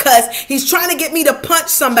me to cuss. He's trying to get me to punch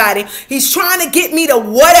somebody. He's trying to get me to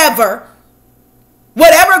whatever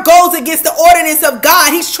goes against the ordinance of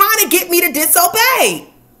God. He's trying to get me to disobey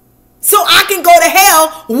so I can go to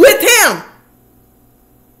hell with him.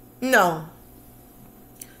 No.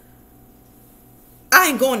 I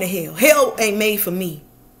ain't going to hell. Hell ain't made for me.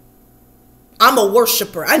 I'm a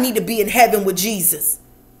worshiper. I need to be in heaven with Jesus.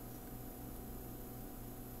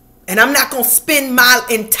 And I'm not going to spend my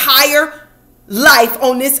entire life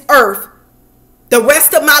on this earth, the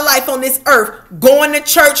rest of my life on this earth, going to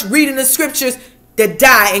church, reading the scriptures, to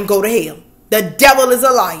die and go to hell. The devil is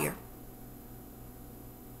a liar.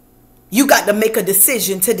 You got to make a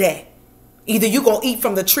decision today. Either you're going to eat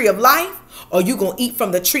from the tree of life or you're going to eat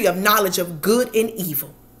from the tree of knowledge of good and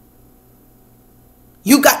evil.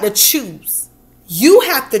 You got to choose. You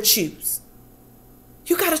have to choose.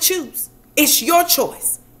 You got to choose. It's your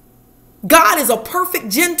choice. God is a perfect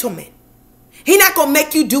gentleman. He's not going to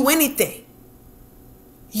make you do anything.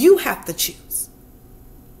 You have to choose.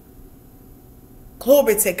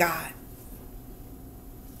 Glory to God.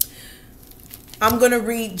 I'm going to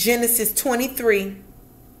read Genesis 23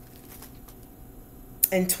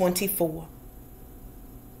 and 24.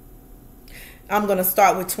 I'm going to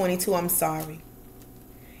start with 22. I'm sorry.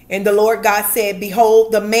 And the Lord God said,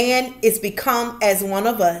 behold, the man is become as one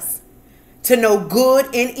of us, to know good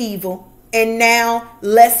and evil. And now,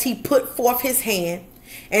 lest he put forth his hand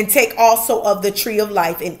and take also of the tree of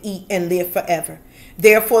life and eat and live forever.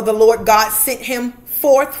 Therefore, the Lord God sent him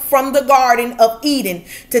forth from the garden of Eden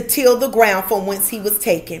to till the ground from whence he was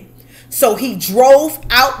taken. So he drove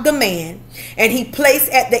out the man, and he placed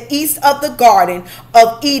at the east of the garden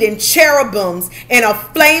of Eden cherubims and a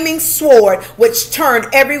flaming sword, which turned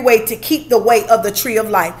every way to keep the way of the tree of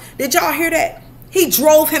life. Did y'all hear that? He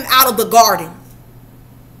drove him out of the garden.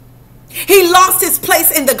 He lost his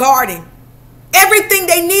place in the garden. Everything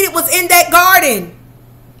they needed was in that garden.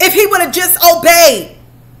 If he would have just obeyed.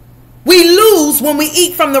 We lose when we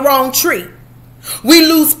eat from the wrong tree. We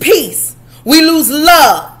lose peace. We lose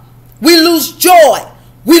love. We lose joy.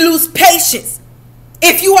 We lose patience.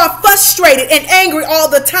 If you are frustrated and angry all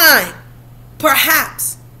the time,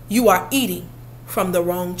 perhaps you are eating from the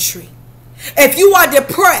wrong tree. If you are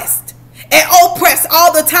depressed and oppressed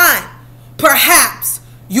all the time, perhaps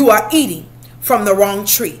you are eating from the wrong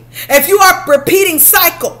tree. If you are repeating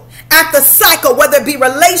cycle after cycle, whether it be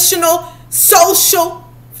relational, social,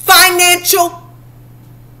 financial,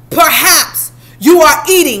 perhaps you are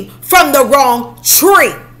eating from the wrong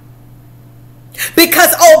tree.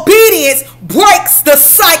 Because obedience breaks the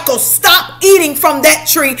cycle. Stop eating from that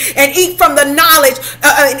tree and eat from the knowledge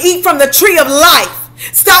and eat from the tree of life.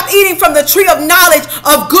 Stop eating from the tree of knowledge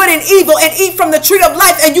of good and evil and eat from the tree of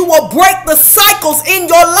life, and you will break the cycles in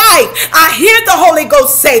your life. I hear the Holy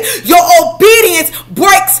Ghost say your obedience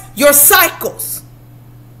breaks your cycles.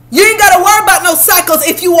 You ain't got to worry about no cycles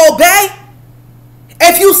if you obey.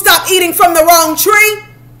 If you stop eating from the wrong tree.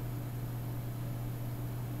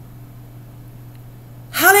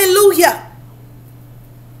 Hallelujah.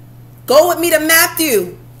 Go with me to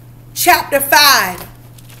Matthew chapter 5.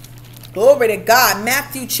 Glory to God.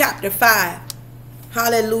 Matthew chapter 5.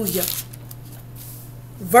 Hallelujah.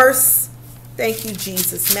 Thank you,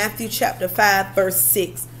 Jesus. Matthew chapter 5, verse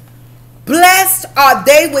 6. Blessed are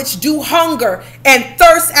they which do hunger and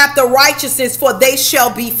thirst after righteousness, for they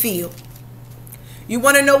shall be filled. You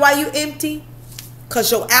want to know why you empty?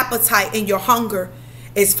 Because your appetite and your hunger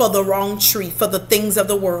is for the wrong tree, for the things of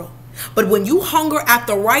the world. But when you hunger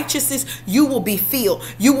after righteousness, you will be filled.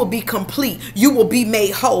 You will be complete. You will be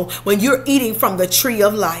made whole when you're eating from the tree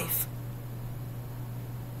of life.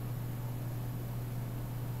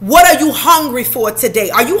 What are you hungry for today?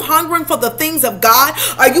 Are you hungering for the things of God?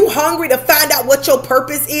 Are you hungry to find out what your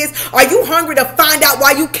purpose is? Are you hungry to find out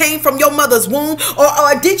why you came from your mother's womb?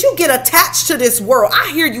 Or did you get attached to this world?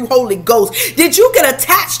 I hear you, Holy Ghost. Did you get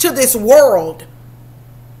attached to this world?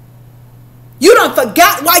 You done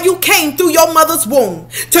forgot why you came through your mother's womb,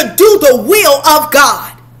 to do the will of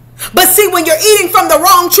God. But see, when you're eating from the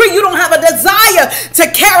wrong tree, you don't have a desire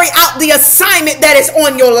to carry out the assignment that is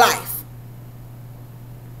on your life.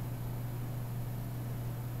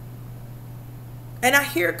 And I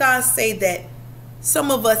hear God say that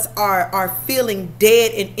some of us are feeling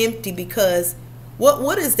dead and empty because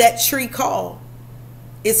what is that tree called?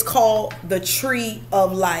 It's called the tree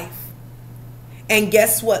of life. And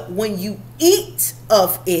guess what? When you eat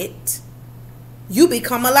of it, you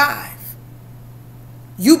become alive.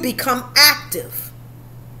 You become active.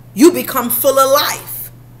 You become full of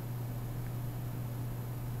life.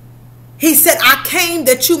 He said, I came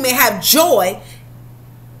that you may have joy.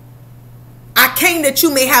 I came that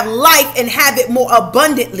you may have life and have it more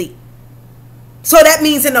abundantly. So that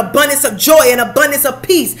means an abundance of joy, an abundance of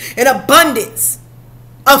peace, an abundance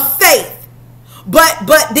of faith. But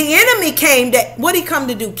the enemy came that, what he come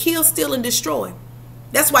to do? Kill, steal, and destroy.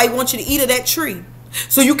 That's why he wants you to eat of that tree.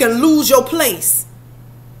 So you can lose your place.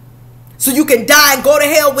 So you can die and go to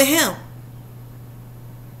hell with him.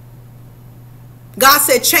 God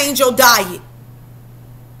said, change your diet.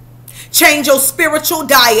 Change your spiritual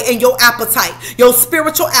diet and your appetite. Your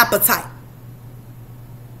spiritual appetite.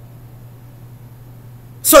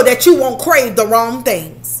 So that you won't crave the wrong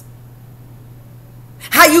things.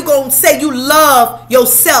 How you gonna say you love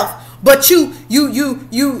yourself, but you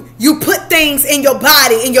put things in your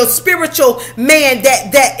body, in your spiritual man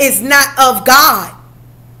that is not of God?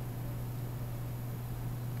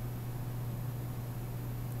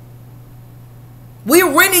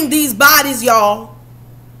 We're renting these bodies, y'all.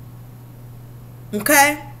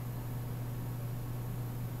 Okay?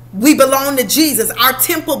 We belong to Jesus. Our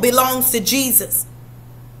temple belongs to Jesus.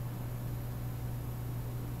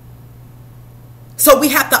 So we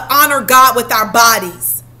have to honor God with our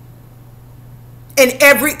bodies in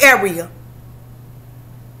every area.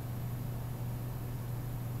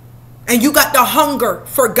 And you got to hunger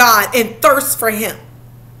for God and thirst for him.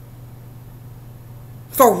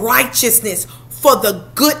 For righteousness, for the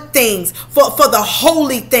good things, for the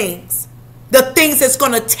holy things. The things that's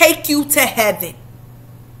going to take you to heaven.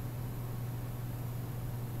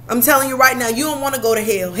 I'm telling you right now, you don't want to go to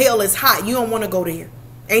hell. Hell is hot. You don't want to go there.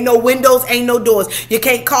 Ain't no windows, ain't no doors. You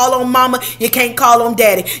can't call on mama. You can't call on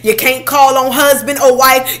daddy. You can't call on husband or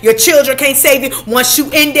wife. Your children can't save you. Once you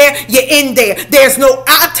in there, you're in there. There's no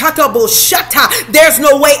atatable shata. There's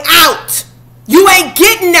no way out. You ain't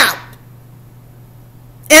getting out.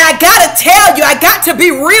 And I got to tell you, I got to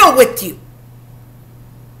be real with you.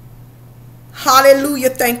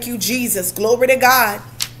 Hallelujah. Thank you, Jesus. Glory to God.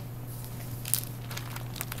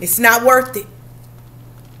 It's not worth it.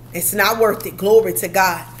 It's not worth it. Glory to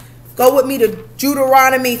God. Go with me to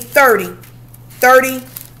Deuteronomy 30,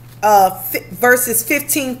 verses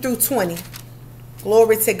 15 through 20.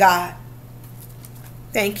 Glory to God.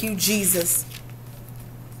 Thank you, Jesus.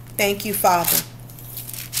 Thank you, Father.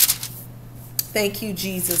 Thank you,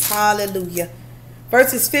 Jesus. Hallelujah.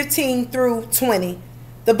 Verses 15 through 20.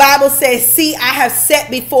 The Bible says, see, I have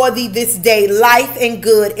set before thee this day life and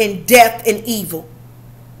good and death and evil.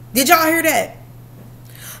 Did y'all hear that?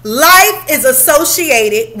 Life is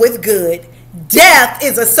associated with good. Death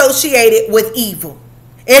is associated with evil.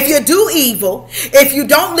 If you do evil, if you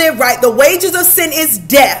don't live right, the wages of sin is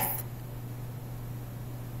death.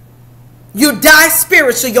 You die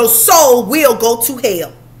spiritually. Your soul will go to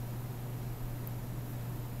hell.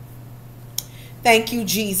 Thank you,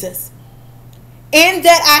 Jesus. In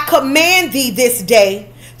that I command thee this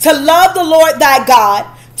day to love the Lord thy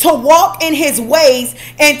God, to walk in his ways,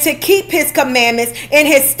 and to keep his commandments and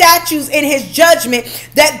his statutes and his judgment,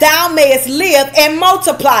 that thou mayest live and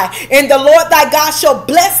multiply. And the Lord thy God shall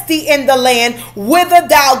bless thee in the land whither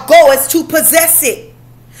thou goest to possess it.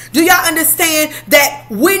 Do y'all understand that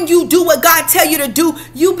when you do what God tell you to do,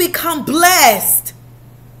 you become blessed?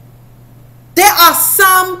 There are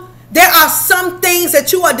some things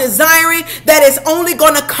that you are desiring that is only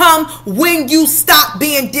going to come when you stop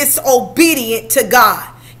being disobedient to God.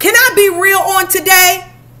 Can I be real on today?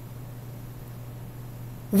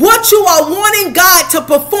 What you are wanting God to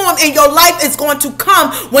perform in your life is going to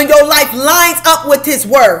come when your life lines up with his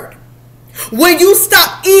word. When you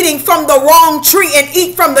stop eating from the wrong tree and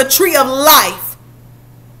eat from the tree of life.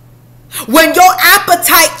 When your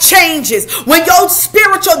appetite changes, when your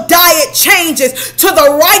spiritual diet changes to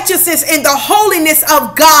the righteousness and the holiness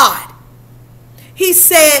of God. He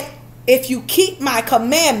said, if you keep my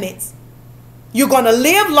commandments, you're going to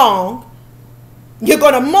live long, you're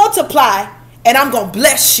going to multiply, and I'm going to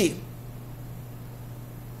bless you.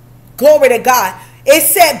 Glory to God. It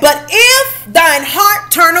said, but if thine heart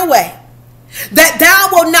turn away, that thou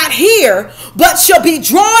wilt not hear, but shall be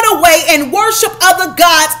drawn away and worship other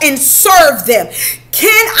gods and serve them.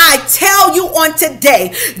 can I tell you on today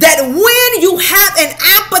that when you have an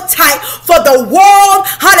appetite for the world,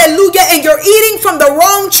 hallelujah, and you're eating from the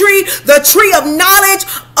wrong tree, the tree of knowledge,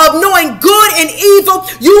 of knowing good and evil,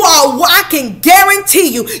 I can guarantee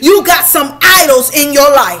you, you got some idols in your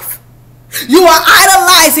life. You are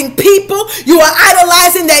idolizing people. You are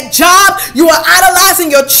idolizing that job. You are idolizing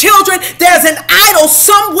your children. There's an idol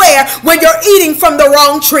somewhere when you're eating from the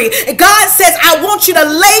wrong tree. And God says, I want you to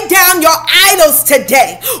lay down your idols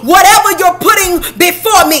today. Whatever you're putting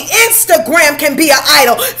before me, Instagram can be an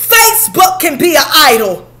idol. Facebook can be an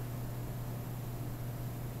idol.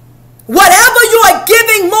 Whatever you are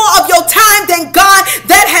giving more of your time than God,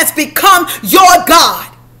 that has become your God.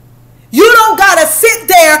 You don't got to sit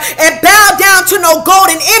there and bow down to no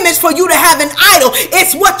golden image for you to have an idol.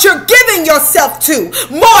 It's what you're giving yourself to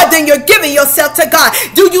more than you're giving yourself to God.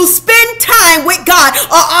 Do you spend time with God,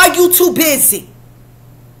 or are you too busy?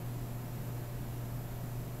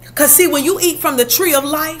 Because see, when you eat from the tree of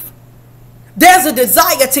life, there's a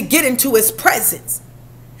desire to get into his presence.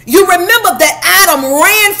 You remember that Adam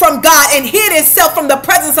ran from God and hid himself from the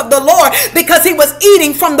presence of the Lord because he was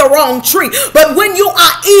eating from the wrong tree. But when you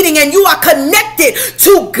are eating and you are connected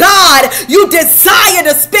to God, you desire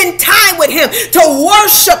to spend time with him, to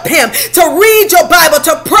worship him, to read your Bible,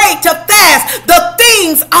 to pray, to fast, the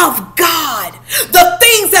things of God, the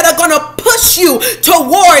things that are going to push you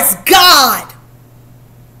towards God.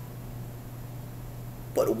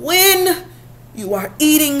 But when you are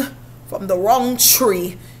eating from the wrong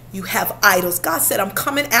tree, you have idols. God said, I'm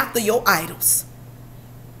coming after your idols.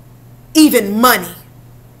 Even money.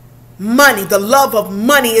 Money, the love of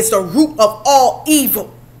money is the root of all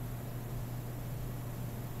evil.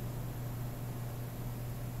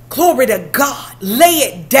 Glory to God. Lay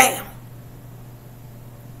it down.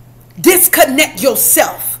 Disconnect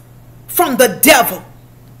yourself from the devil.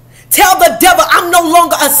 Tell the devil, I'm no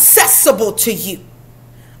longer accessible to you.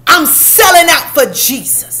 I'm selling out for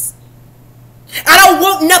Jesus. I don't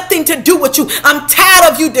want nothing to do with you. I'm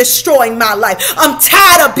tired of you destroying my life. I'm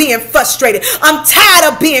tired of being frustrated. I'm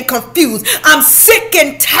tired of being confused. I'm sick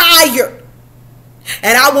and tired.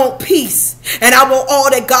 And I want peace. And I want all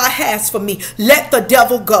that God has for me. Let the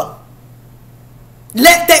devil go.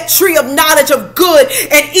 Let that tree of knowledge of good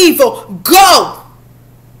and evil go.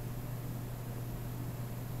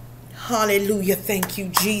 Hallelujah. Thank you,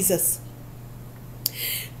 Jesus.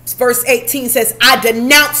 Verse 18 says, I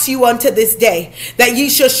denounce you unto this day, that ye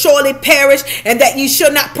shall surely perish, and that ye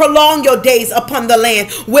shall not prolong your days upon the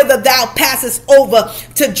land, whither thou passest over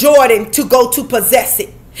to Jordan to go to possess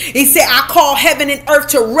it. He said, I call heaven and earth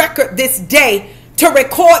to record this day, to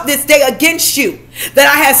record this day against you,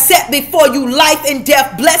 that I have set before you life and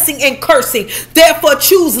death, blessing and cursing. Therefore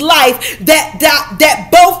choose life, that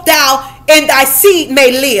both thou and thy seed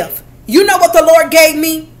may live. You know what the Lord gave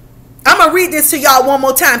me? I'm going to read this to y'all one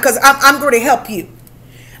more time because I'm going to help you.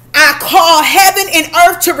 I call heaven and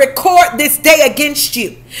earth to record this day against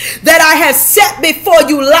you, that I have set before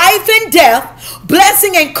you life and death,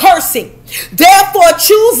 blessing and cursing. Therefore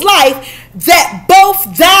choose life, that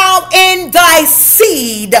both thou and thy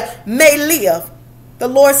seed may live. The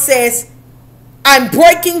Lord says, I'm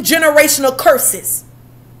breaking generational curses.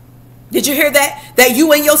 Did you hear that? That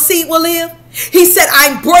you and your seed will live? He said,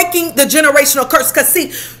 I'm breaking the generational curse. Because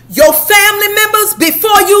see, your family members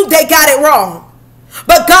before you, they got it wrong.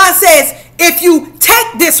 But God says, if you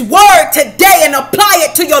take this word today and apply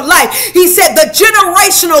it to your life, he said the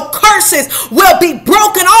generational curses will be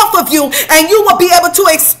broken off of you and you will be able to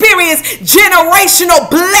experience generational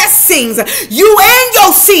blessings. You and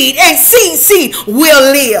your seed and seed will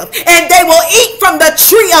live, and they will eat from the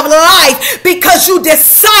tree of life because you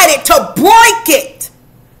decided to break it.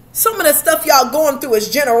 Some of the stuff y'all going through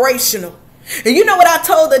is generational. And you know what I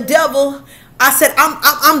told the devil? I said,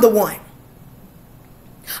 I'm the one.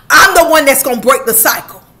 I'm the one that's going to break the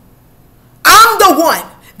cycle. I'm the one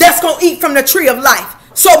that's going to eat from the tree of life.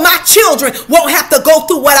 So my children won't have to go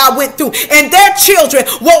through what I went through. And their children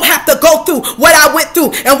won't have to go through what I went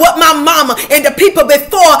through and what my mama and the people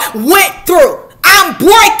before went through. I'm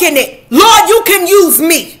breaking it. Lord, you can use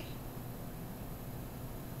me.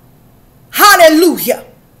 Hallelujah.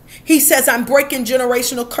 He says, I'm breaking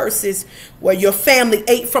generational curses where your family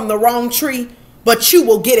ate from the wrong tree, but you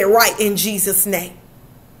will get it right in Jesus' name.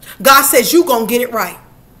 God says you're going to get it right.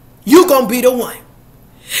 You're going to be the one.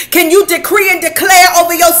 Can you decree and declare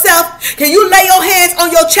over yourself? Can you lay your hands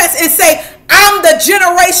on your chest and say, I'm the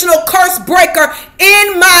generational curse breaker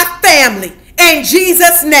in my family in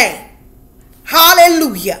Jesus' name?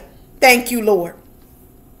 Hallelujah. Thank you, Lord.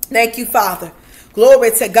 Thank you, Father.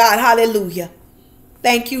 Glory to God. Hallelujah.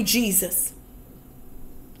 Thank you, Jesus.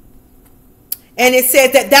 And it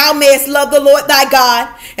says that thou mayest love the Lord thy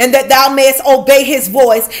God, and that thou mayest obey his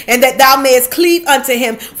voice, and that thou mayest cleave unto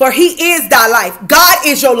him, for he is thy life. God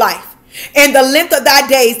is your life. And the length of thy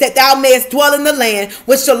days, that thou mayest dwell in the land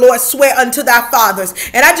which the Lord sware unto thy fathers.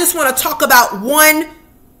 And I just want to talk about one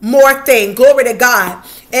more thing. Glory to God.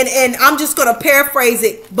 And I'm just going to paraphrase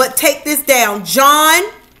it, but take this down. John,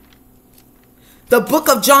 the book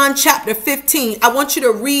of John, chapter 15. I want you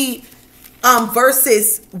to read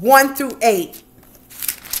verses 1 through 8.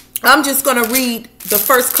 I'm just going to read the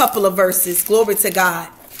first couple of verses. Glory to God.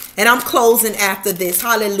 And I'm closing after this.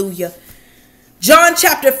 Hallelujah. John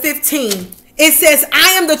chapter 15. It says,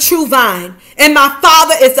 I am the true vine, and my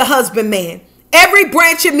Father is the husbandman. Every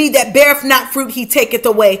branch in me that beareth not fruit, he taketh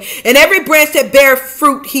away. And every branch that beareth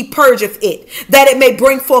fruit, he purgeth it, that it may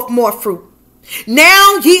bring forth more fruit.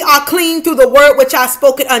 Now ye are clean through the word which I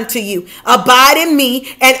spoken unto you. Abide in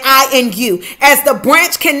me, and I in you. As the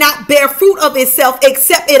branch cannot bear fruit of itself,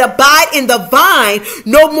 except it abide in the vine,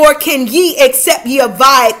 no more can ye, except ye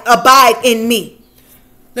abide in me.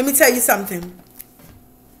 Let me tell you something.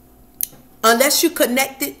 Unless you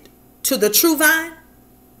connected to the true vine,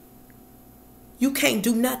 you can't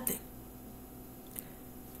do nothing.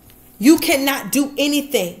 You cannot do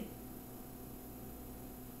anything.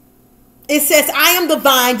 It says, I am the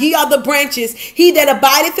vine, ye are the branches. He that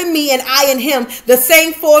abideth in me, and I in him, the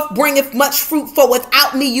same forth bringeth much fruit, for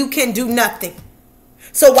without me you can do nothing.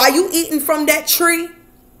 So while you eating from that tree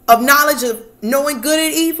of knowledge of knowing good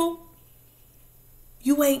and evil,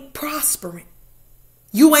 you ain't prospering.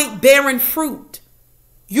 You ain't bearing fruit.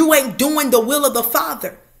 You ain't doing the will of the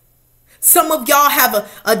Father. Some of y'all have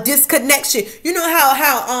a disconnection. You know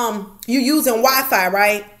how you using Wi-Fi,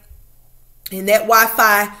 right? And that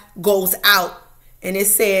Wi-Fi goes out and it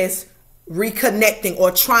says reconnecting,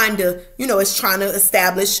 or trying to, it's trying to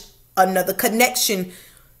establish another connection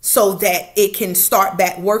so that it can start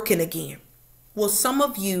back working again. Well, some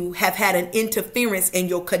of you have had an interference in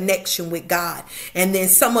your connection with God. And then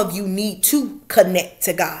some of you need to connect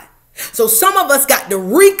to God. So some of us got to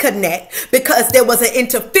reconnect because there was an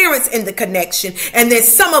interference in the connection. And then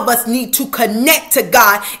some of us need to connect to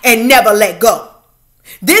God and never let go.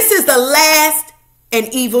 This is the last and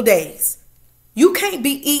evil days. You can't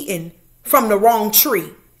be eating from the wrong tree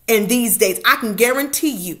in these days. I can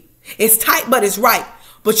guarantee you it's tight, but it's right.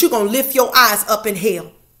 But you're going to lift your eyes up in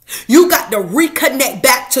hell. You got to reconnect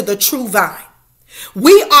back to the true vine.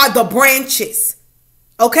 We are the branches.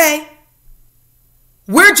 Okay?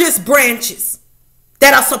 We're just branches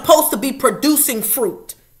that are supposed to be producing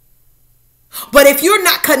fruit. But if you're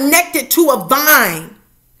not connected to a vine,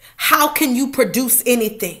 how can you produce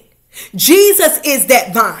anything? Jesus is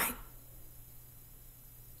that vine.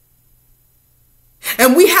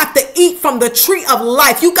 And we have to eat from the tree of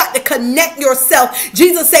life. You got to connect yourself.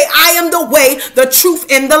 Jesus say, I am the way, the truth,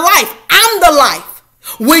 and the life. I'm the life.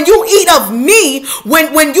 When you eat of me,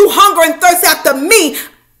 when you hunger and thirst after me,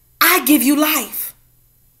 I give you life.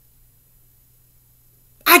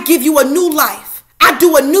 I give you a new life. I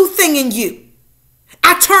do a new thing in you.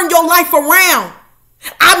 I turn your life around.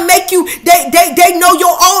 I make you, they know your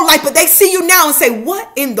old life, but they see you now and say,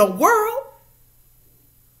 what in the world?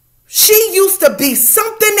 She used to be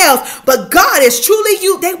something else, but God is truly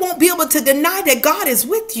you. They won't be able to deny that God is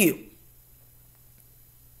with you.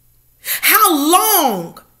 How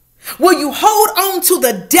long will you hold on to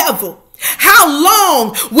the devil? How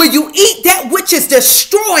long will you eat that which is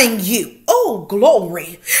destroying you? Oh,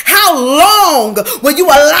 glory. How long will you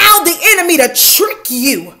allow the enemy to trick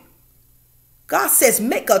you? God says,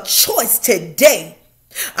 make a choice today.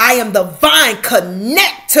 I am the vine,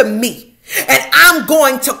 connect to me, and I'm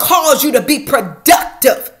going to cause you to be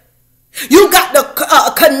productive. You got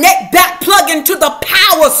to connect back, plug into the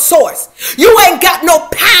power source. You ain't got no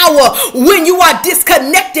power when you are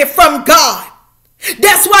disconnected from God.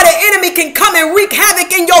 That's why the enemy can come and wreak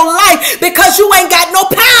havoc in your life, because you ain't got no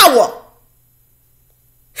power.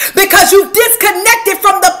 Because you disconnected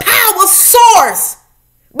from the power source.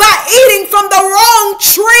 By eating from the wrong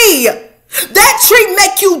tree. That tree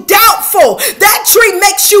makes you doubtful. That tree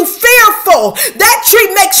makes you fearful. That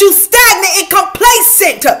tree makes you stagnant and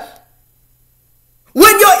complacent.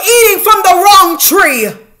 When you're eating from the wrong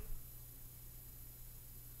tree.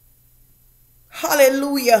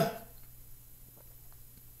 Hallelujah.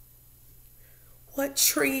 What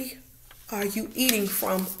tree are you eating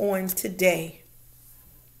from on today?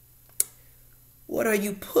 What are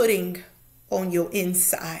you putting on your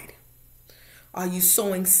inside? Are you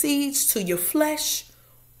sowing seeds to your flesh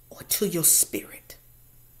or to your spirit?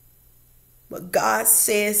 But God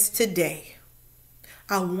says today,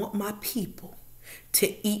 I want my people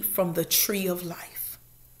to eat from the tree of life.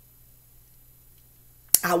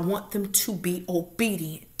 I want them to be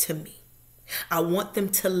obedient to me. I want them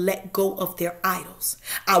to let go of their idols.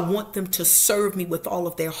 I want them to serve me with all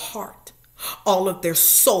of their heart, all of their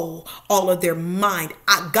soul, all of their mind.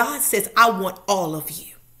 God says, I want all of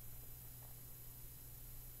you.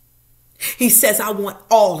 He says, I want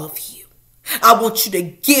all of you. I want you to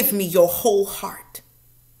give me your whole heart.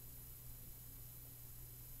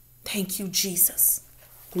 Thank you, Jesus.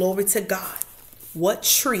 Glory to God. What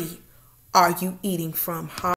tree are you eating from?